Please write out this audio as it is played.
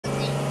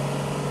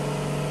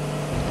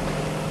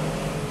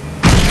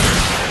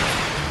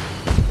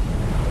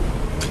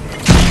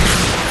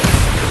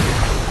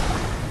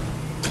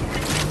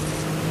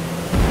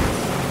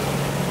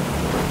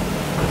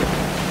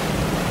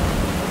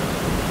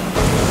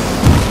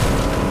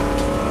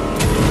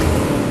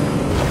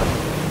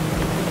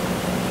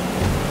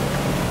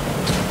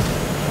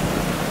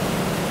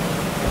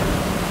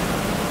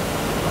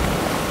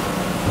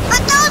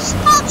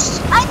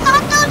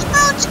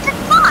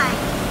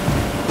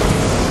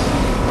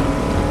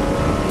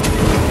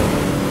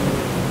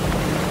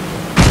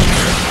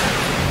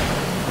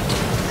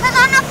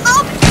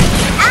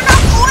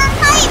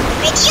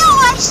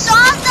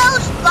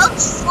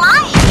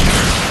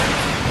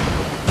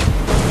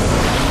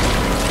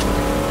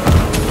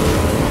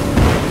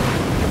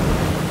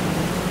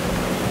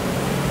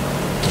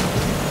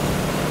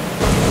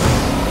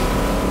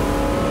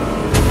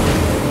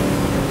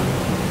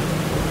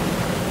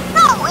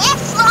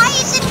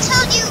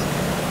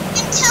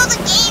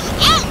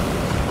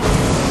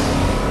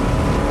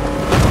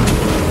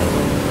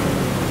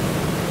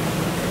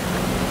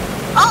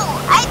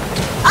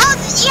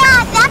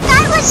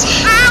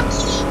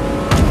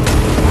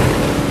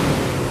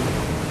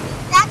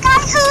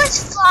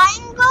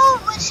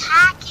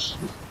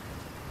bounty.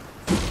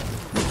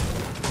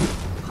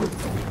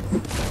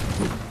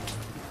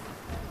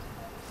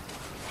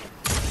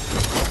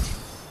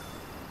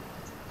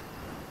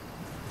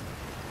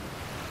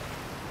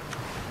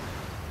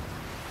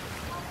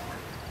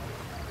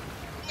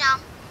 No,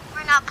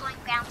 we're not playing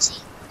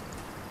bouncy.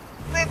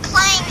 We're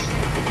playing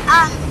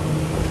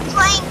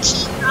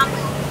Team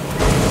Rumble.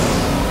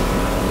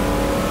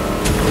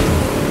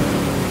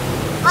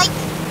 Like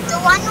the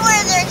one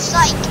where there's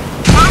like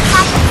that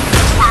kind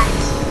of guys.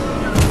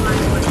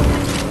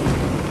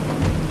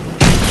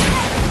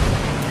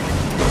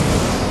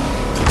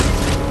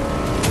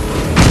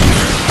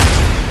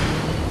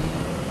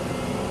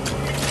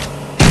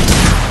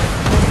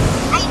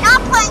 I'm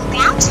not playing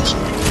bouncy.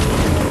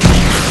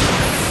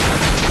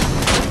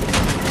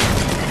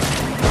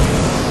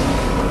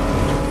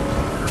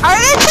 Are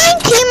you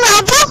playing Team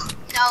Rumble?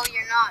 No,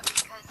 you're not,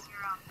 because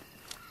you're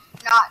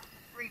not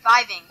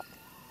reviving.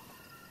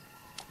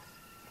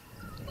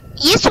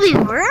 Yes, we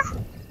were.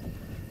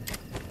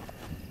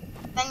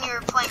 Then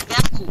you're playing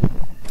bouncy.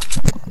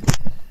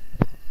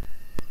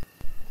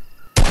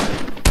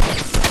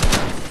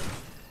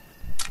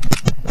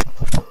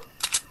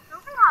 No,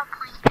 we're not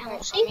playing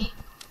bouncy.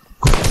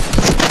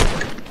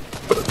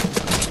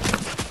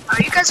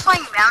 Are you guys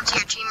playing bouncy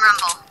or Team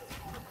Rumble?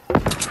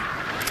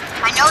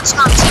 I know it's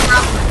not Team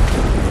Rumble.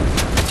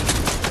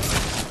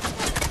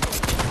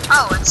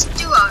 Oh, it's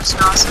duos,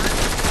 Dawson.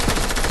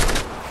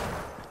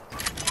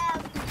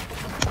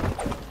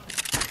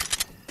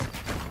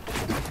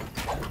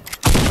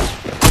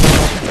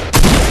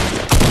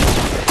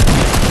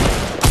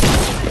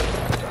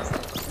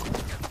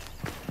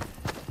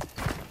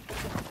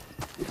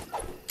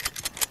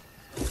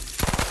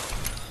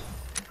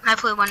 I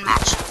play one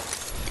match.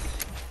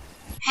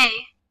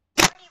 Hey.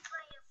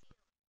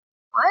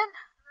 What?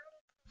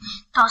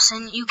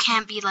 Dawson, you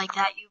can't be like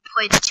that. You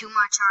played too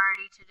much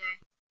already today.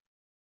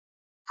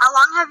 How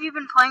long have you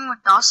been playing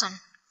with Dawson?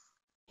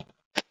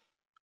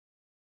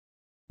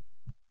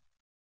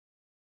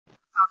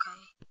 Okay.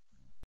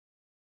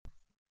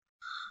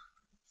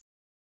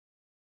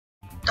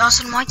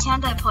 Dawson, why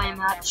can't I play a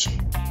match?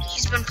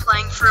 He's been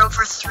playing for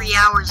over 3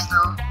 hours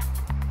though.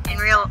 In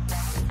real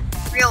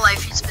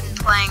life, he's been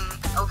playing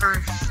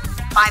over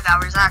 5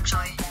 hours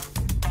actually.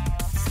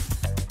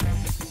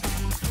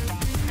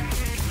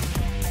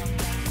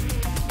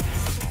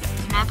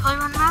 Can I play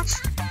one match?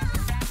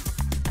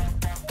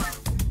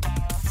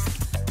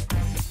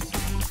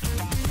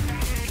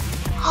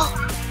 Oh!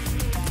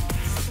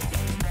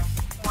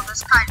 Well,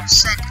 this guy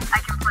just said I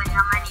can play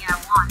how many I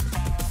want.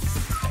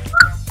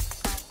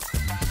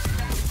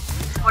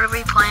 What are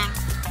we playing?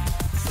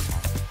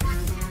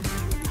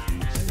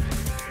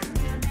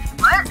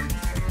 What?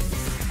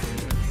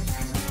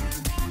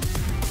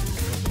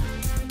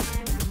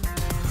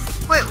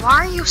 Wait, why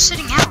are you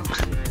sitting out?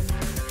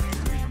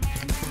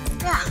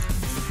 Yeah.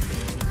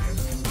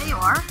 There you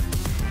are.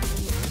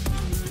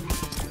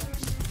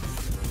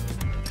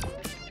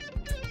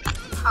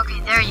 Okay,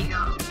 there you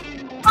go.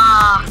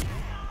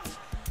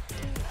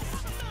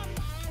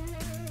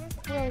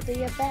 Where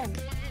the event?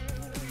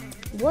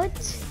 What?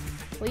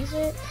 What is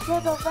it?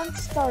 Well, the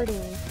event's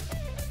starting.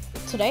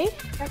 Today?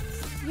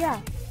 Yeah,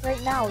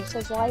 right now it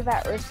says live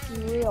at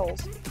Risky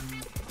Reels.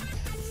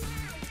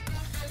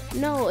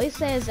 No, it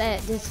says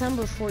at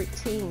December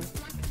 14th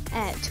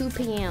at 2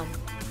 p.m.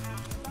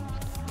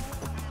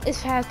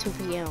 It's past 2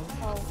 p.m.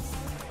 Oh.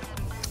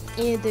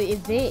 And the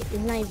event is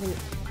not even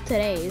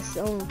today. It's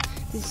on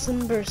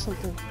December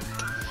something.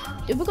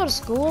 Did we go to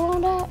school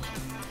on that?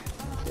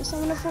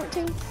 December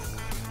 14th?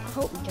 I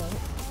hope we don't.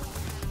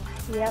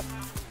 Yep.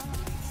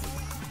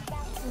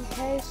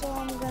 Okay, so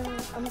I'm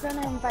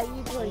gonna invite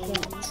you to a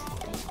game.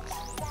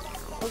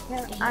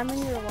 Okay, I'm in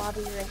your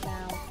lobby right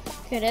now.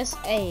 Okay, that's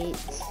 8.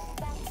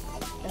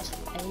 That's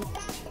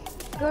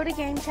 8. Go to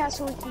game chat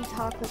so we can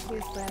talk with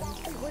your friends.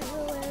 Wait.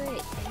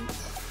 8.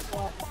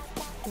 What?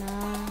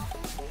 9,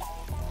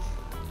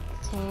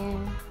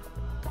 10,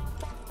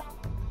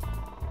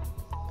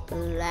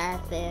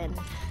 11,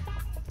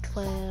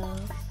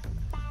 12,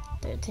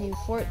 13,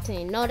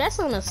 14. No, that's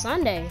on a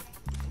Sunday.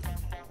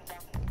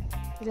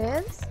 It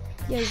is?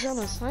 Yeah, it's on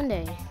a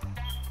Sunday.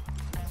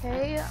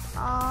 Okay,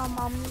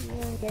 I'm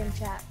in game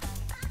chat.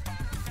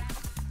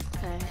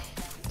 Okay. I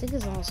think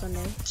it's on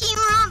Sunday. Team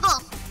Rumble.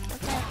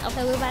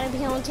 Okay, we're about to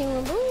be on Team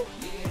Rumble.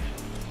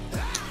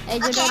 Hey,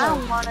 Okay. I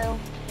don't want to.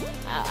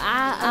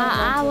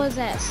 I was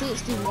at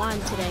 61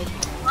 today.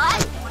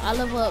 What? I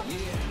level up.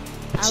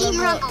 Team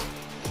Rumble.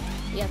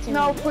 Yeah, Team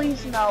No, Rumble.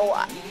 please no.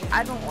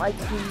 I don't like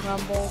Team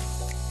Rumble.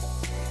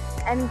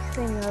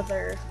 Anything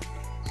other.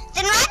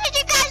 Then why did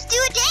you guys do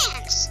a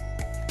dance?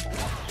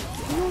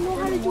 You don't know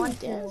how to do want it.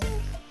 to.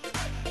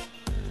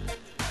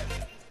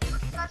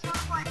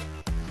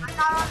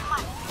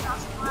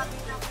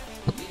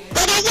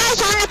 What do you guys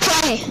want to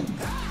play?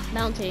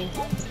 Bounty.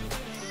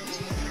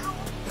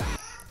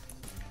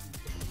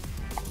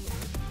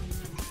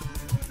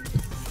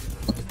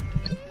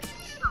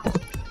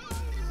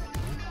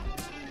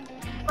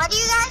 What do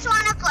you guys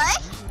want to play?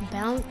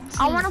 Bounty.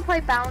 I want to play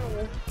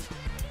Bounty.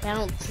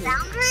 Bounty.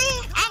 Boundary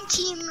and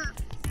team.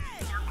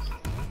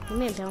 He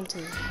meant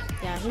bounty.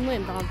 Yeah, he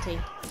went bounty.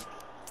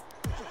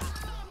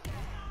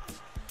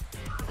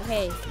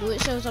 Okay, do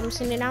it shows I'm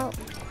sending out?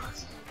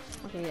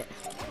 Okay, good.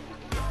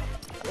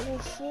 Level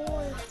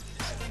 4.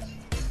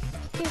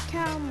 Kick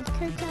him,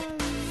 kick him.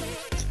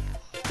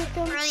 Kick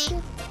him,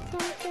 Really?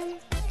 kick him,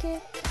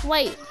 kick.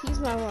 Wait, he's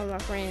not one of my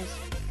friends.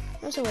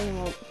 There's a way he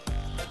won't.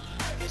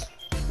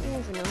 I don't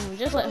even know him.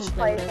 Just let him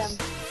play with us.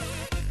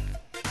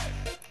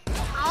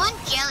 I want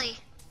jelly.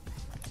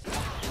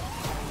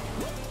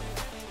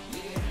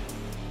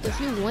 If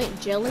you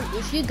want jelly,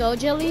 if you go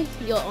jelly,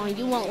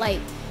 you won't like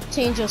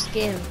change your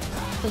skin.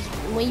 Cause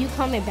when you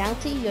come in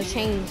bounty, your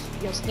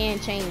skin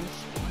change.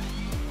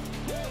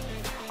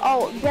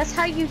 Oh, guess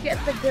how you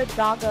get the good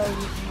doggo?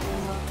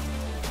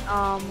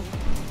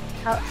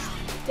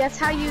 Guess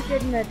how you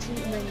get an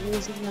achievement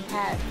using the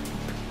pet?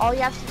 All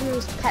you have to do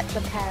is pet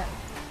the pet.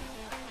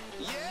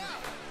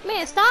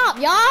 Man, stop,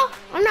 y'all!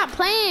 I'm not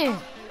playing.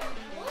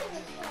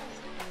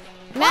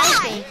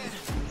 Why?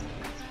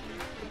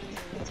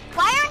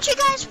 Why aren't you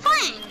guys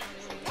playing?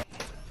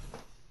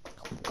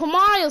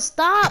 Kamario,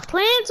 stop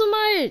playing too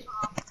much.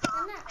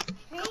 Are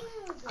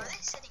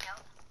they sitting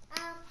out?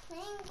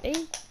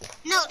 Hey,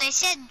 No, they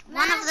said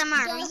one of them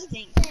are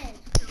leaving.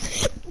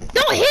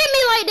 don't hit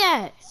me like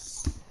that.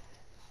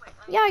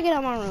 Y'all get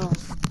out of my room.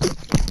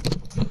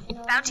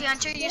 Bounty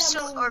Hunter, you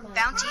still, or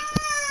Bounty,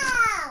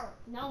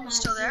 No, you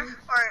still there?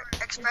 Or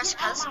Express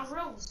Cuz,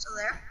 still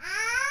there?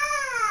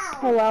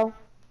 Hello.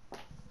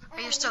 Are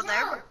you still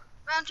there,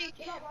 Bounty?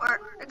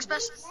 Or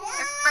Express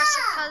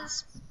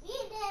Cuz?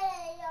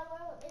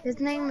 His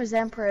name is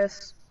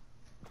Empress.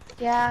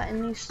 Yeah,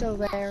 and he's still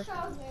there.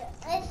 Oh,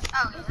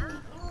 yeah.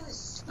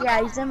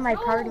 Yeah, he's in my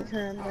party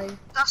currently.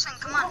 Dawson,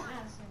 come on.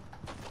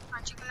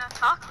 Aren't you gonna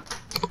talk?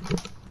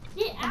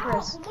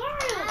 Empress.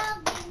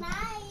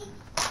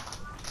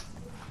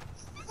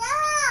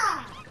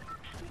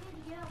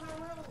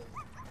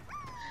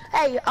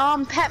 Hey,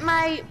 pet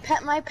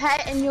my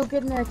pet and you'll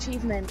get an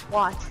achievement.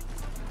 Watch.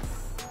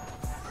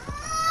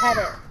 Pet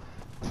it.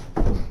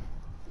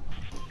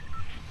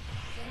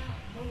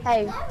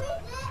 Hey.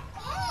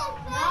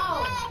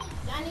 No,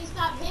 Johnny,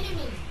 stop hitting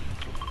me.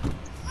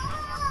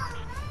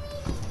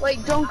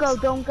 Wait, don't go,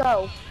 don't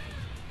go.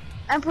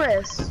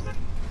 Empress.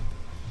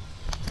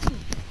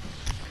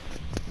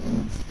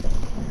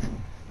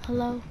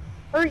 Hello.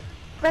 Hurry.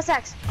 Press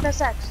X. Press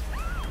X.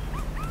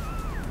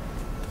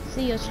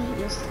 See your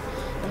changes.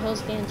 The whole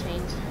skin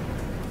changed.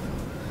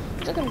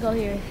 I'm just gonna go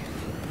here.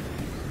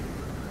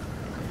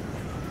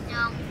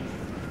 No.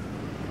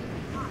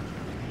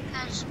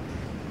 Cause.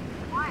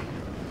 Why?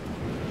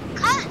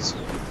 Cause.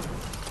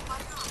 Why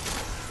not?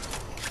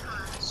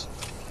 Cause.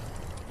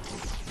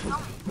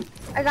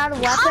 I got a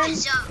weapon.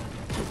 Cause.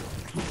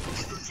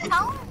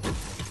 No.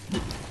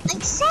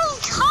 Like saying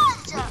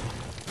cause.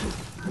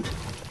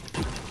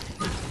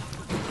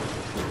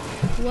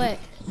 What?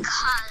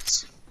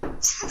 Cause.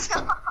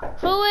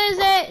 Who is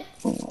it?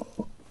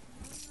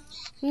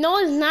 No,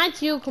 it's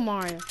not you,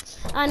 Kamario.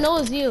 I know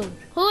it's you.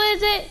 Who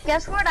is it?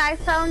 Guess what I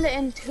found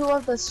in 2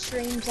 of the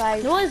streams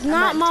I... No, it's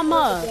not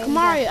Mama.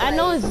 Kamario, I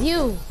know it's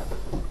you.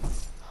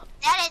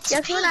 That it's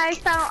Guess what I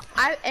pink. found?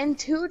 In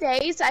 2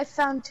 days, I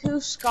found 2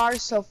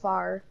 scars so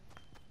far.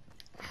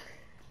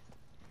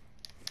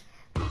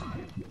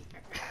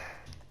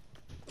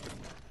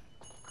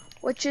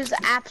 Which is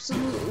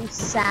absolutely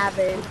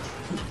savage.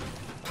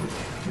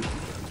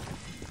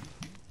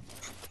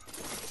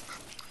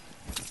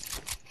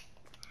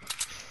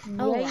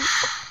 Oh, Wait.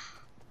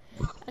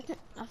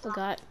 I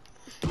forgot.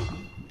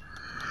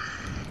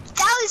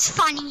 That was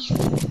funny.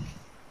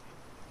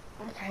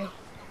 Okay.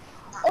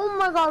 Oh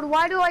my god,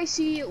 why do I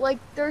see like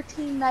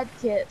 13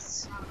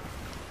 medkits?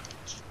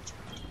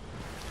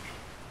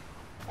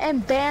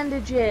 And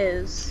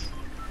bandages.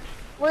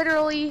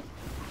 Literally.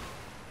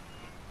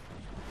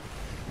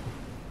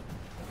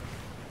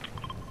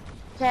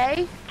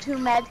 Okay, 2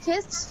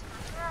 medkits.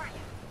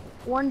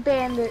 1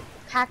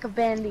 pack of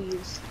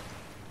bandies.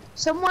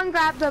 Someone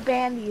grab the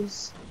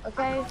bandies,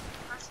 okay?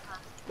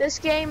 This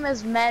game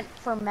is meant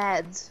for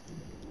meds.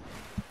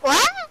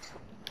 What?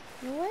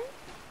 What?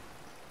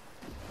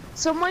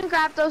 Someone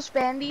grab those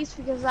bandies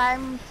because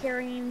I'm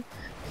carrying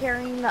a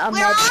Where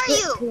med are kit,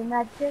 you? 2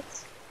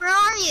 medkits. Where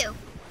are you?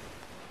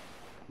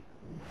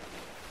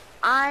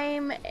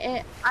 I'm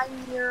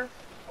near.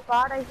 Oh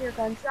god, I hear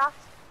gunshots.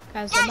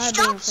 Guys, Dad, somebody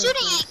stop being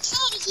shooting! I first.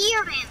 can't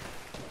hear him.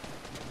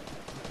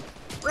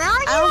 Where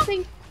are you? I don't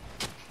think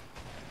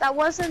that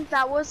wasn't an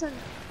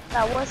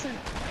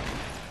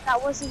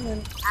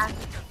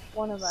act of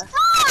one of us.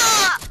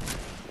 Stop!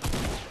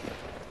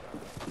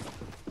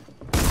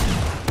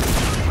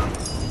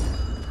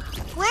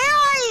 Where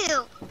are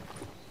you?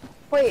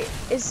 Wait,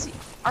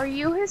 are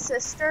you his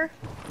sister?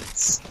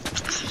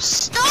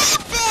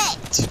 Stop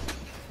it!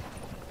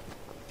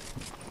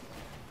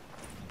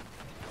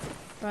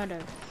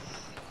 Brother.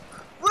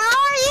 Where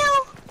are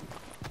you?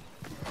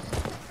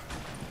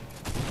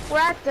 We're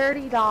at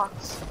Dirty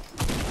Docks.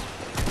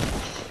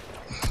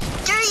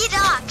 Dirty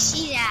Dock,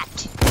 see that.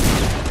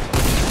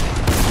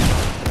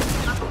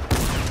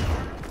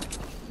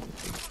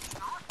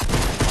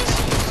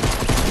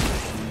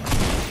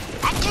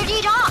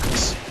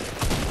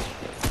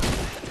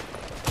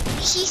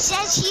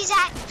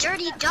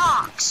 dirty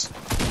dogs.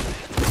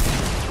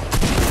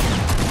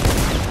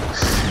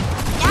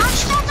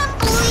 Dash doesn't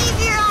believe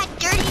you're at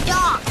dirty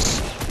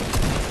dogs.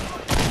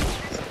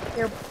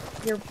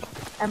 Your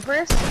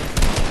Empress?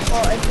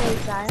 Well, okay,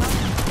 Zion.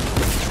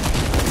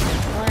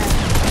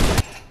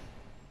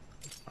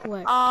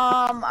 What?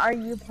 Are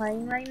you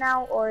playing right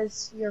now, or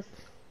is your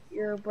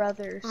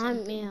brother? I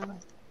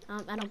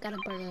don't got a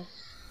brother.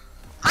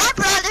 My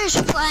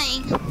brother's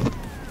playing.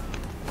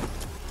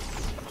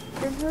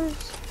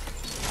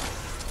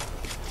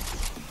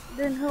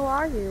 Then who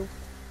are you?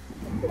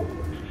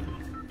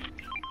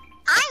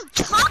 I'm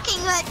talking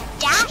about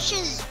Dash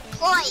is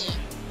playing.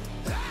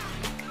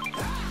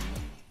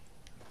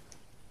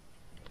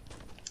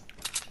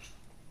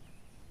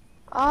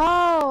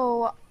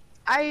 Oh,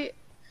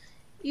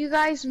 you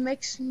guys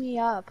mixed me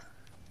up.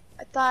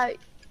 I thought,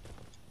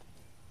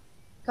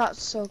 got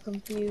so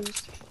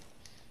confused.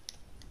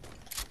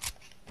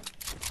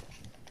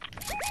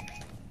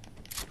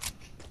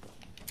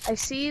 I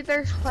see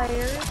there's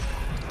players.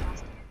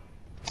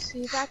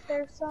 See that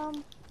there's some.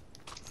 And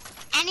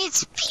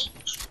it's pink.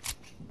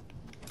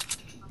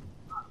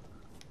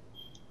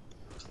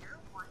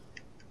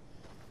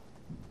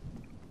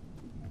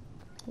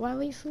 Why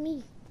wait for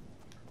me?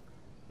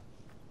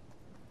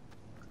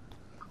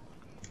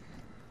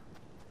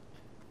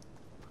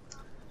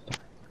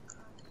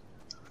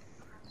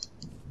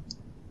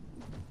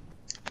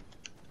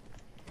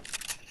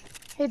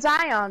 Hey,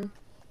 Zion.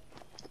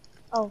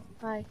 Oh,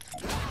 hi.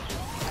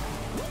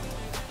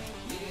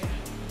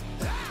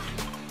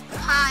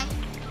 Hi.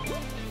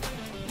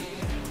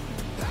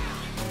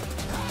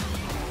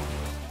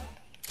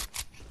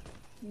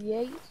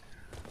 Yay.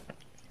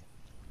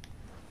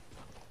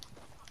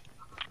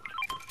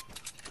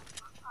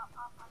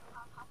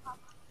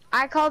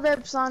 I call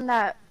dibs on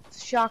that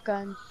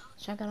shotgun.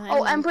 Shotgun.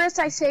 Oh, Empress,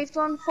 I saved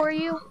one for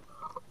you.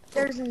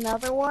 There's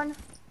another one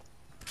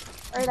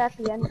right at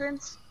the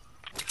entrance.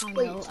 Oh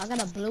Wait. no, I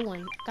got a blue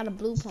one. Got a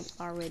blue pump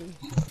already.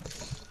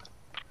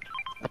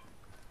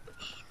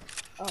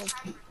 Oh.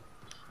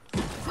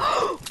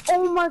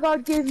 Oh my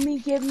god, give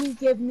me,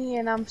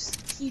 and I'm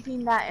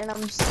keeping that, and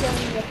I'm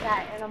staying with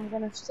that, and I'm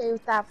gonna stay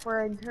with that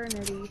for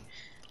eternity.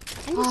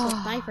 I need some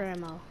sniper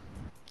ammo.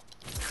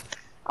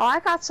 Oh, I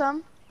got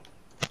some.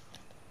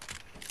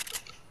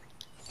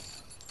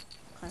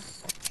 Okay.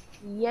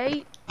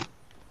 Yay.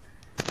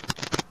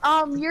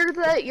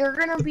 You're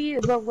gonna be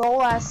the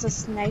role as the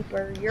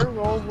sniper. Your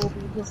role will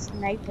be the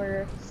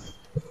sniper.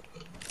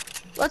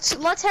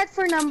 Let's head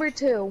for number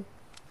 2.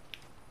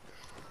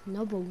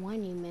 Number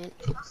 1, you meant?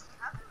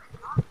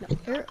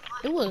 No,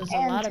 it was a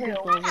And lot of 2.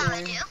 people over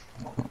there.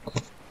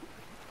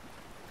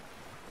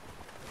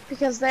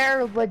 Because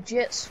they're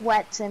legit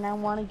sweats, and I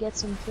want to get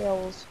some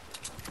kills.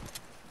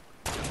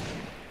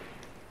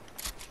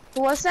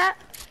 Who was that?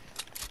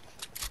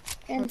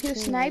 And who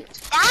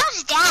sniped? That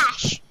was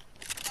Dash.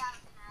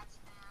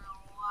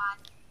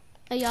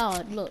 Hey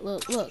y'all, look.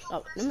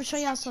 Oh, let me show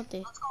y'all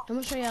something.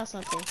 Come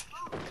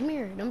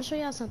here, let me show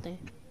y'all something.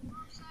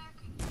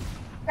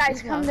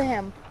 Guys, come to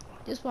him.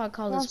 This is what I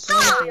call I'll show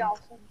explosion. y'all.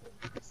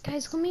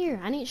 Guys, come here.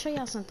 I need to show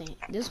y'all something.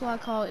 This is what I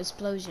call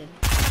explosion.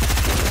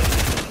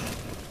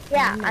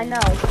 Yeah, I know.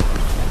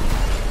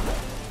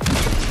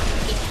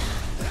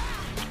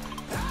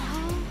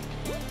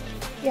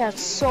 Yeah,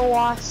 it's so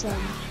awesome.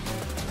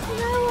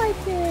 And I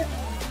like it.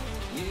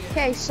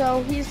 Okay,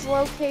 so he's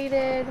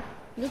located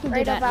You can right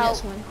do that about.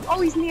 next one.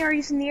 Oh, he's near.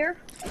 He's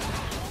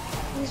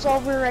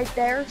over right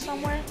there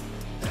somewhere.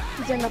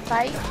 He's in a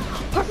fight.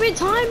 Perfect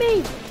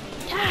timing!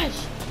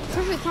 Dash!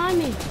 Perfect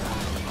timing.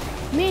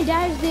 Me and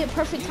Dash did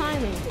perfect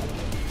timing.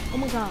 Oh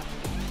my god.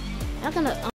 I'm gonna